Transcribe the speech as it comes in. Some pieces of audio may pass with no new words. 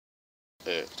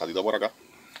Salito por acá.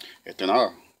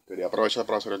 Nada, quería aprovechar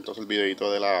para hacer entonces el videito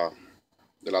la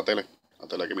tele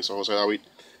que me hizo José David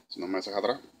hace unos meses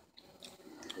atrás.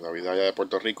 David allá de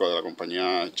Puerto Rico, de la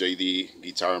compañía JD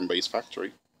Guitar and Bass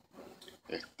Factory.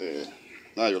 Este,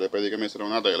 Nada, yo le pedí que me hiciera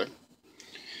una tele.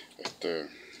 Este,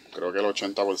 Creo que el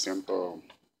 80%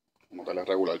 una tele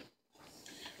regular.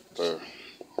 Este,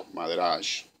 Madera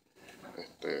ash.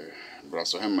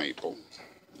 Brazos en maple.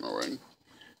 ¿No ven?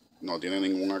 No tiene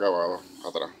ningún acabado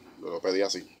atrás. Yo lo pedí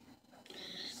así.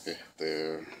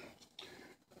 En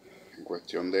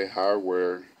cuestión de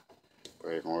hardware,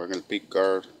 pues como ven el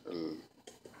pickguard, el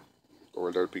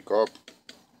cover del pickup,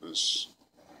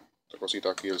 esta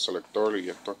cosita aquí, el selector y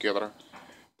esto aquí atrás,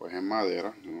 pues en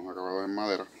madera, hemos acabado en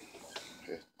madera.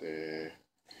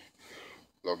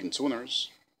 Locking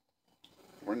tuners,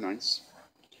 very nice.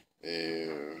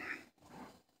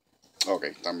 Ok,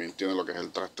 también tiene lo que es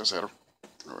el traste cero,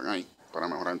 lo ven ahí, para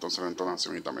mejorar entonces la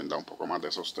entonación y también da un poco más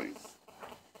de sustain.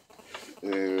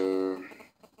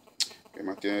 ¿Qué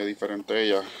más tiene de diferente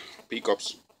ella?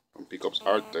 Pickups, son pickups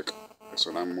Artec, que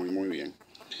suenan muy bien.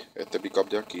 Este pickup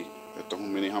de aquí, esto es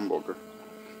un mini humbucker,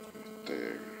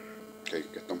 que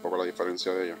está un poco la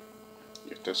diferencia de ella.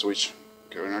 Y este switch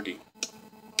que ven aquí,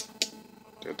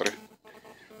 de 3,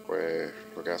 pues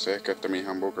lo que hace es que este mini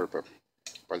humbucker, pues,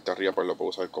 parte de arriba pues lo puedo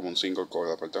usar como un single coil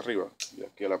la parte de arriba, y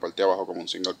aquí a la parte de abajo como un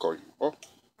single coil o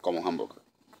como un humbucker.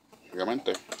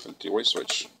 Obviamente el T-Way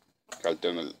switch, que al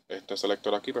tener este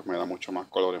selector aquí, pues me da mucho más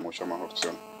colores, muchas más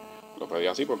opciones. Lo pedí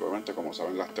así porque obviamente, como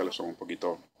saben, las teles son un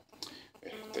poquito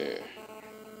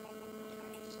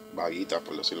vaguitas,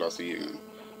 por decirlo así,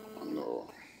 cuando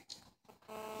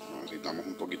necesitamos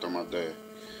un poquito más de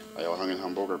allá abajo en el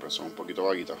hamburger, pues son un poquito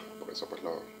vaguitas, por eso pues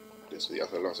decidí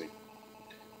hacerlo así.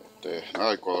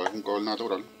 Nada, el color es un color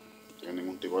natural, no tiene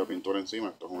ningún tipo de pintura encima,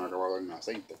 esto es un acabado en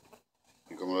aceite.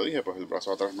 Y como lo dije, pues el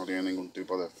brazo atrás no tiene ningún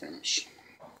tipo de finish.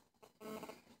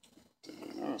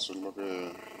 Nada, eso es lo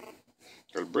que...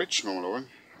 El bridge, como lo ven,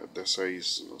 es de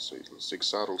 6 los 6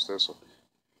 saddles de eso,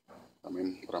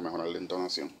 también para mejorar la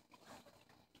entonación.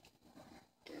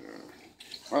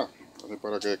 Entonces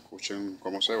para que escuchen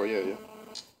cómo se oye ella.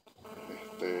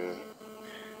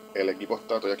 El equipo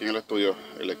estoy aquí en el estudio,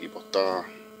 el equipo está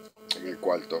en el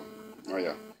cuarto,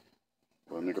 allá,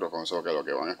 con el micrófono, eso que lo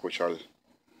que van a escuchar es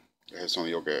el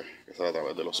sonido que sale a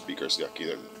través de los speakers de aquí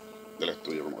del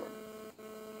estudio, como ven.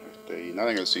 Y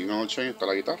nada, en el signal chain está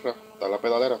la guitarra, está la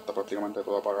pedalera, está prácticamente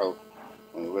todo apagado.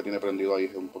 Lo único que tiene prendido ahí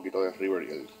es un poquito de reverb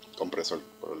y el compresor,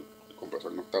 pero el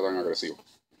compresor no está tan agresivo.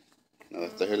 Nada,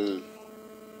 este es el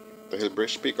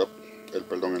bridge pickup, el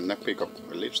neck pickup,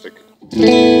 el lipstick.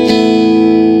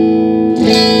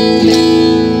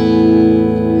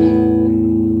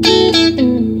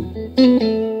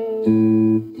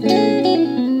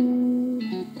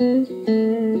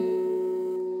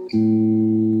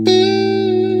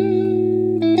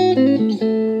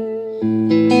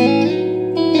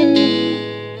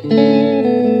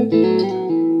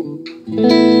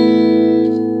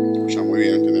 Escucha muy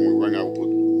bien, tiene muy buen output,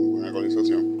 muy buena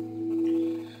ecualización.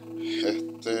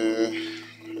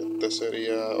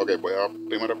 Sería... Ok, voy a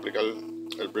primero explicar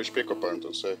el bridge pickup para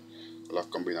entonces las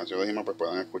combinaciones de pues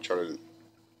puedan escuchar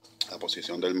la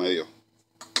posición del medio.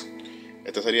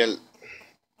 Este sería el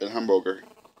humbucker,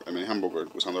 el mini humbucker,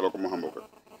 usándolo como humbucker.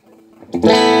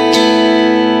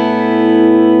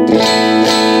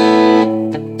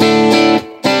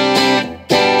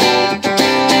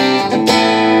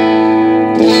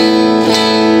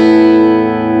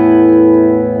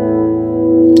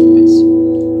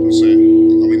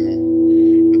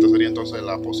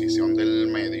 La posición del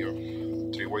medio, el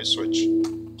three-way switch,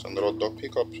 usando los dos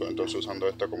pickups, entonces usando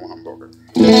este como humbucker.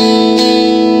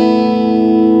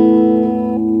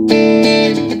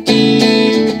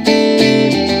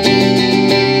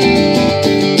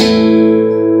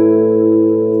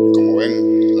 Como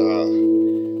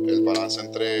ven, el balance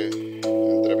entre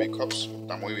pickups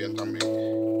está muy bien también,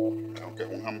 aunque es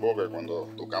un humbucker, cuando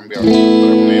tú cambias entre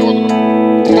uno y otro,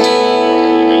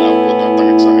 el output no es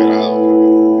tan exagerado,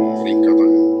 no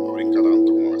brinca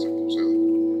tanto como a veces sucede.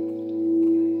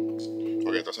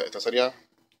 Ok, entonces este sería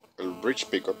el bridge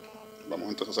pickup. Vamos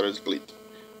entonces a hacer el split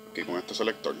aquí con este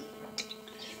selector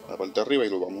a la parte de arriba y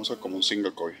lo vamos a usar como un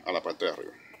single coil a la parte de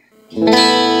arriba.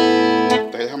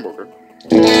 Este es el humbucker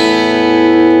y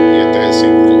este es el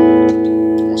single coil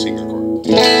como single coil.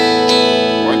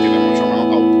 Tiene mucho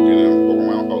menos output, tiene un poco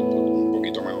menos output, un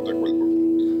poquito menos de cuerpo,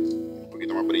 un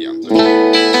poquito más brillante.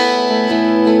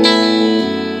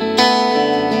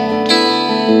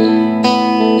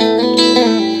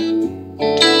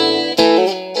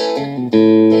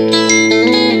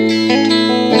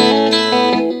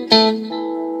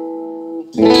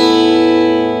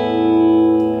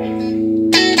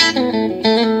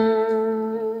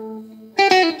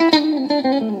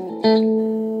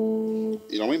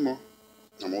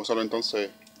 hacerlo entonces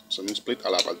haciendo un split a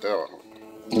la parte de abajo.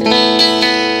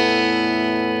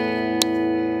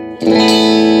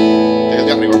 Este es el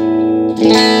de arriba. Este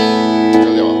es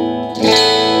el de abajo. El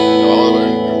de abajo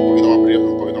es un poquito más frío,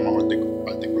 un poquito más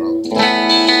articulado.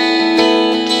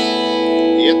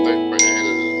 Y este pues es el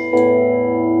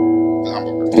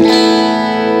hamburger.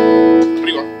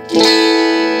 Arriba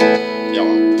y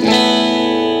abajo.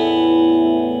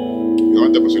 Y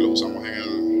obviamente pues si lo usamos en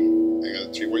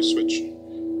el three-way switch,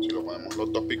 si lo ponemos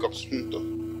los dos pickups juntos,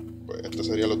 pues este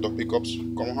serían los dos pickups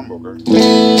como hamburger,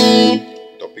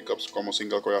 dos pickups como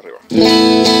single coil arriba y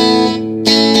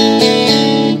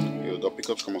los dos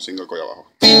pickups como single coil abajo.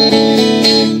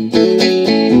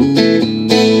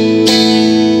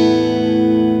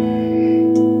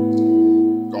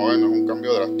 Como ven, no es un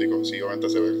cambio drástico, sí, obviamente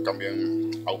se ve el cambio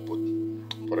en output,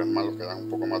 pero es más lo que dan un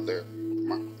poco más de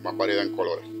más variedad en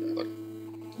colores.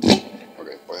 Ok,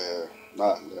 pues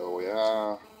nada, le voy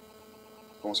a,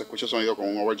 como se escucha el sonido con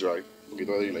un overdrive, un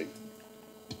poquito de delay.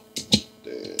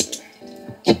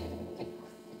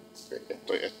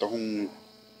 Okay, esto es un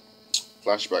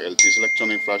flashback, el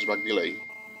T-Selectronic Flashback Delay.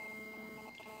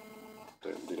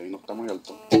 El delay no está muy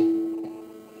alto.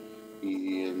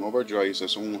 Y el overdrive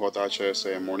es un JHS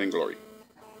Morning Glory.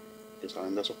 Que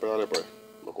saben de esos pedales, pues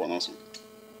lo conocen.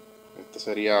 Este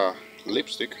sería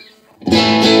Lipstick.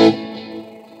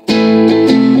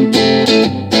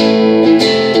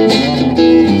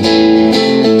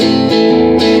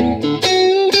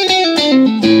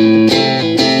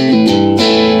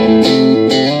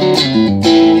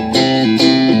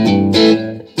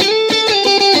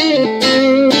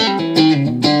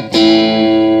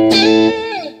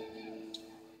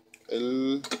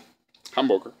 El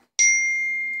hamburger.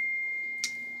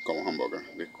 Como hamburger.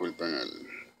 Disculpen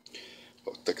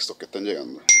los textos que están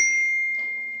llegando.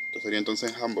 Esto sería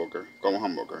entonces hamburger. Como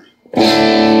hamburger.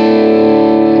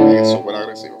 Es súper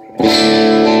agresivo.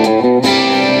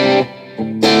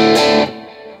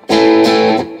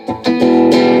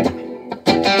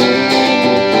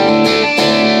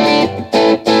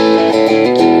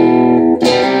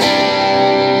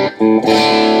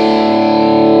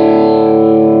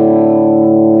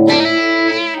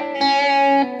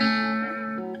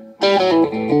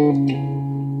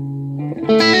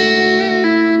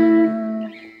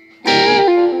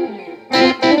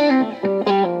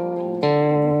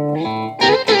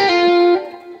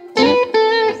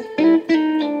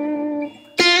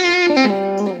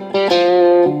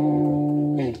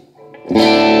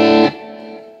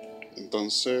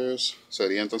 Entonces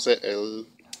sería entonces el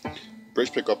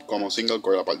bridge pickup como single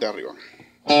coil la parte de arriba.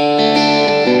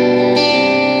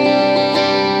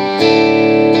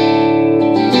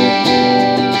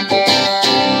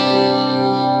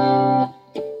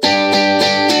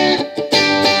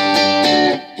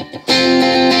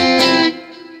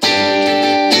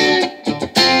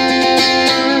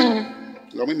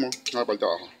 Lo mismo a la parte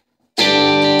de abajo.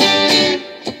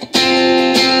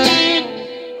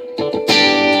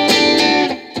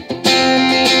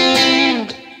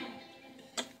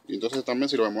 Y entonces también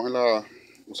si lo vemos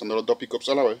usando los dos pickups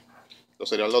a la vez, entonces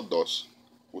serían los dos,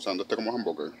 usando este como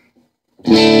hamburger.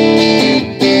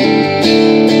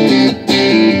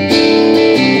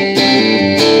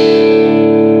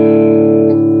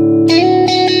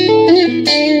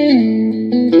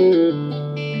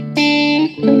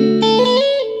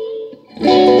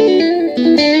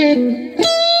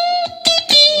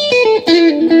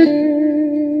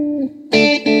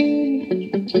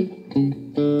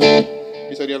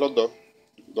 Y serían los dos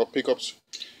pickups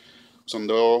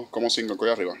usando como single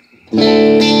coil arriba. Lo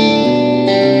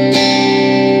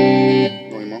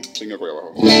mismo, single coil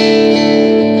abajo.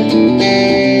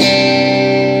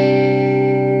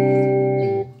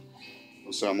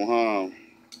 Entonces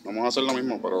vamos a hacer lo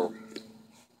mismo, pero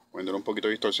poniendo un poquito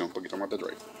de distorsión, un poquito más de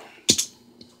drive.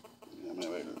 Déjame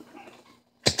ver.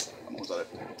 Vamos a usar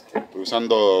esto. Estoy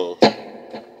usando.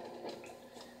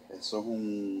 Eso es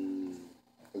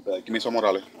el pedal que me hizo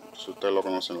Morales. Si ustedes lo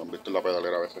conocen, lo han visto en la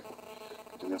pedalera a veces.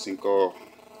 Tiene 5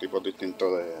 tipos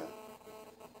distintos de.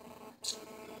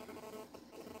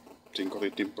 5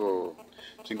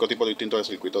 tipos distintos de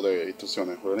circuitos de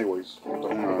distorsiones. Pero anyways, esto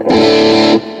es una.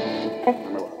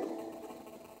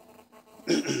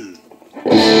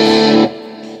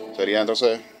 Sería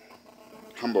entonces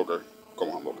hamburger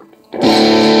como hamburger.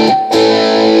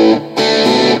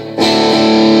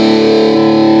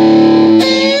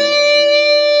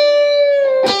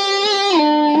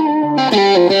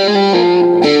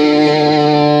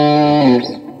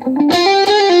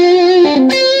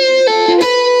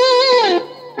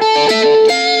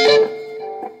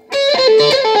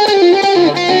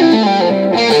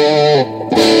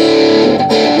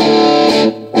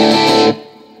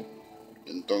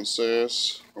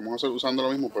 Entonces vamos a hacer usando lo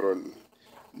mismo, pero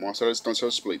vamos a hacer el stancer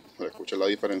split para escuchar la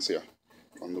diferencia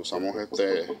cuando usamos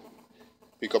este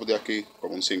pickup de aquí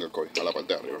como un single coil a la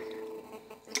parte de arriba.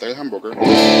 Este es el humbucker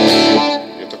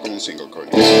y esto es como un single coil.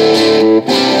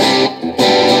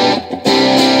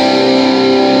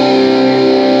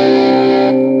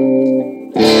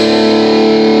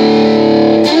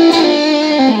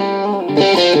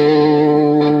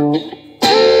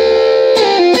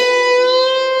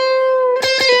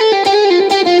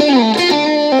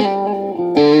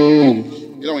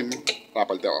 Y lo mismo a la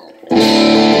parte de abajo.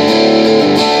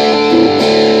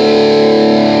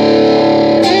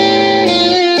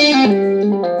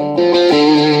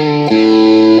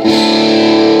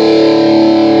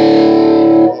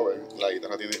 La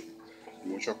guitarra tiene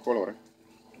muchos colores.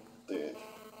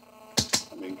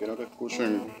 También quiero que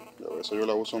escuchen, a veces yo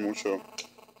la uso mucho,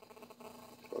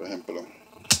 por ejemplo,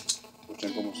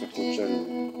 escuchen cómo se escucha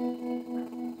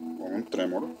con un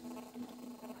tremolo.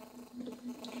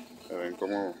 Se ven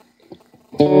como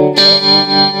estoy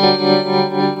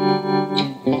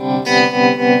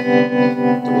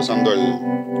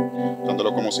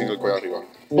usándolo como single coil arriba.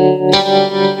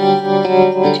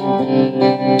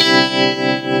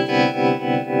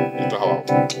 Esto es abajo.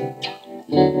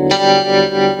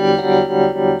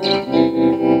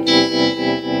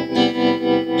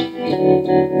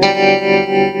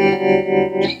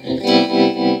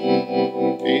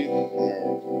 Y como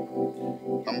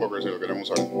humbucker si lo queremos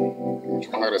usar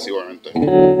mucho más agresivamente.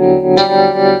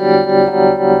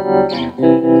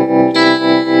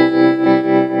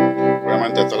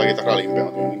 Obviamente esta es la guitarra limpia,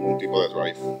 no tiene ningún tipo de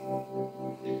drive.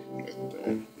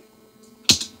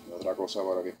 Otra cosa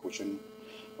para que escuchen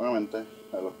nuevamente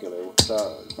a los que les gusta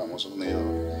el famoso sonido,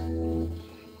 el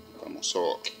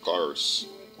famoso chorus.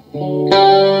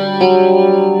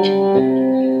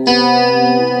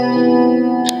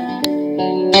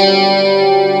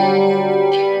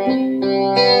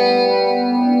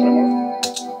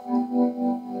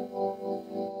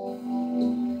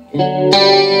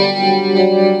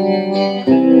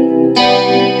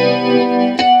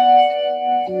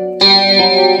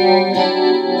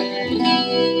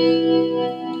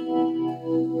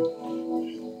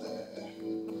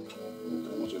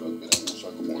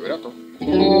 Como vibrato.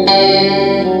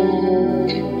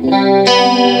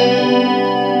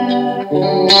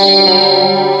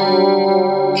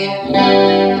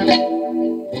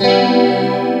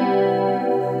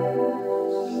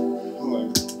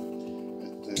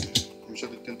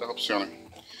 Muchas distintas opciones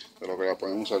de lo que la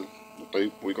pueden usar.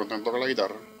 Estoy muy contento con la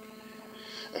guitarra.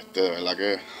 De verdad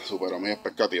que superó mis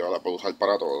expectativas, la puedo usar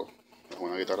para todo. Es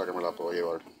una guitarra que me la puedo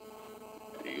llevar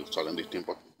y usar en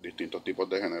distintos tipos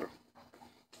de género.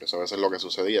 Eso a veces es lo que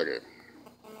sucedía, que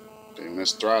tenía un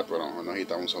Strat, pero no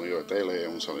necesitaba un sonido de tele,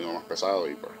 un sonido más pesado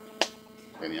y pues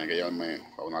tenía que llevarme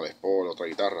a una Les Paul, otra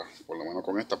guitarra. Por lo menos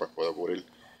con esta pues puedo cubrir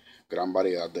gran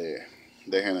variedad de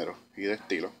géneros y de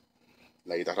estilos.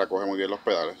 La guitarra coge muy bien los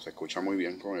pedales, se escucha muy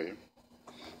bien con ellos.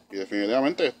 Y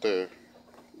definitivamente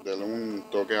darle un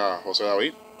toque a José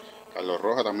David, Carlos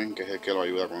Rojas también, que es el que lo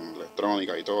ayuda con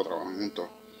electrónica y todo, trabajan juntos.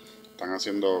 Están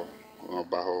haciendo unos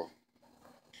bajos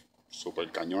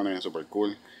super cañones, super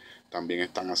cool. También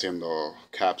están haciendo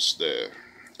caps de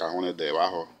cajones de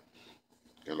bajo,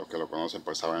 que los que lo conocen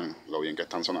pues saben lo bien que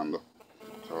están sonando.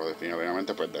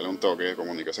 Definitivamente pues dale un toque,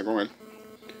 comuníquese con él.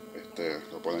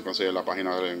 Lo pueden conseguir en la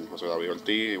página de José David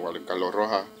Ortiz, igual en Carlos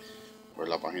Rojas, o en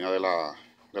la página de la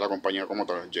compañía como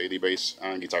tal, JD Bass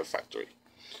and Guitar Factory.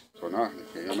 Nada,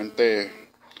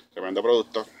 definitivamente tremendo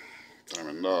producto,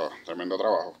 tremendo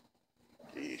trabajo.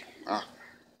 Y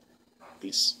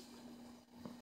peace.